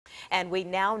And we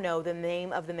now know the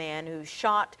name of the man who was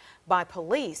shot by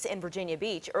police in Virginia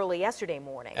Beach early yesterday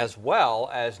morning. As well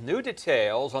as new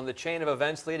details on the chain of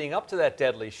events leading up to that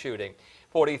deadly shooting.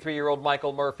 43-year-old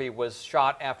Michael Murphy was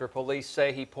shot after police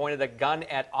say he pointed a gun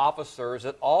at officers.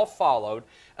 It all followed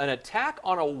an attack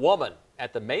on a woman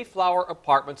at the Mayflower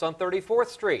Apartments on 34th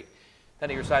Street.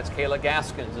 10 of your side's Kayla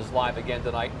Gaskins is live again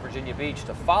tonight in Virginia Beach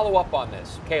to follow up on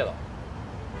this. Kayla.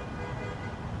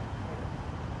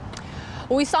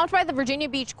 Well, we stopped by the Virginia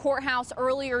Beach courthouse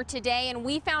earlier today, and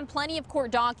we found plenty of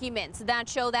court documents that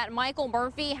show that Michael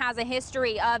Murphy has a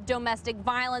history of domestic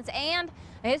violence and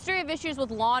a history of issues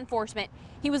with law enforcement.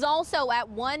 He was also at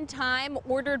one time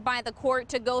ordered by the court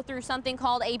to go through something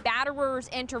called a batterer's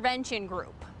intervention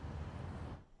group.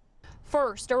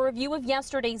 First, a review of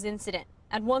yesterday's incident.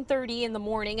 At 1:30 in the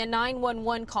morning, a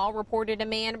 911 call reported a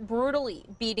man brutally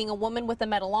beating a woman with a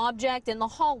metal object in the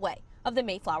hallway of the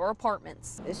Mayflower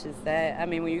Apartments. It's just sad. I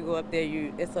mean, when you go up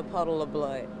there, it's a puddle of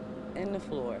blood in the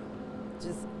floor,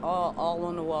 just all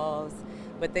on the walls.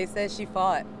 But they said she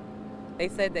fought. They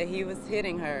said that he was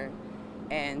hitting her,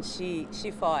 and she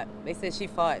fought. They said she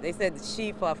fought. They said that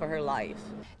she fought for her life.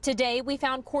 Today, we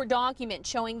found court documents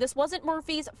showing this wasn't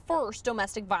Murphy's first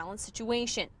domestic violence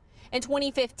situation. In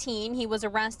 2015, he was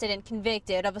arrested and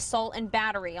convicted of assault and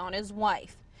battery on his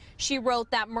wife. She wrote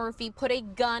that Murphy put a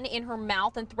gun in her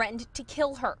mouth and threatened to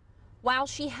kill her while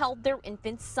she held their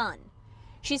infant son.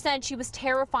 She said she was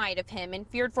terrified of him and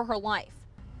feared for her life.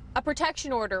 A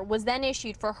protection order was then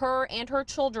issued for her and her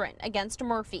children against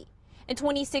Murphy. In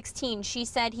 2016, she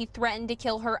said he threatened to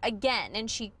kill her again,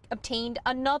 and she obtained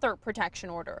another protection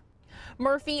order.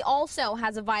 Murphy also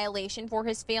has a violation for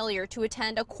his failure to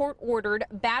attend a court-ordered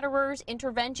batterer's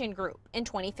intervention group in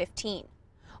 2015.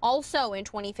 Also in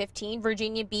 2015,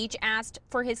 Virginia Beach asked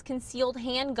for his concealed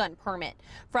handgun permit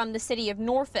from the city of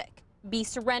Norfolk be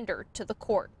surrendered to the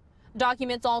court.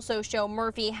 Documents also show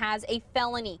Murphy has a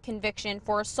felony conviction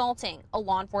for assaulting a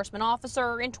law enforcement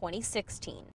officer in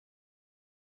 2016.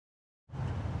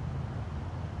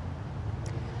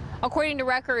 According to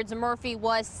records, Murphy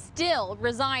was still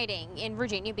residing in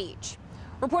Virginia Beach.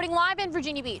 Reporting live in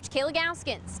Virginia Beach, Kayla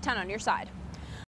Gaskins, 10 on your side.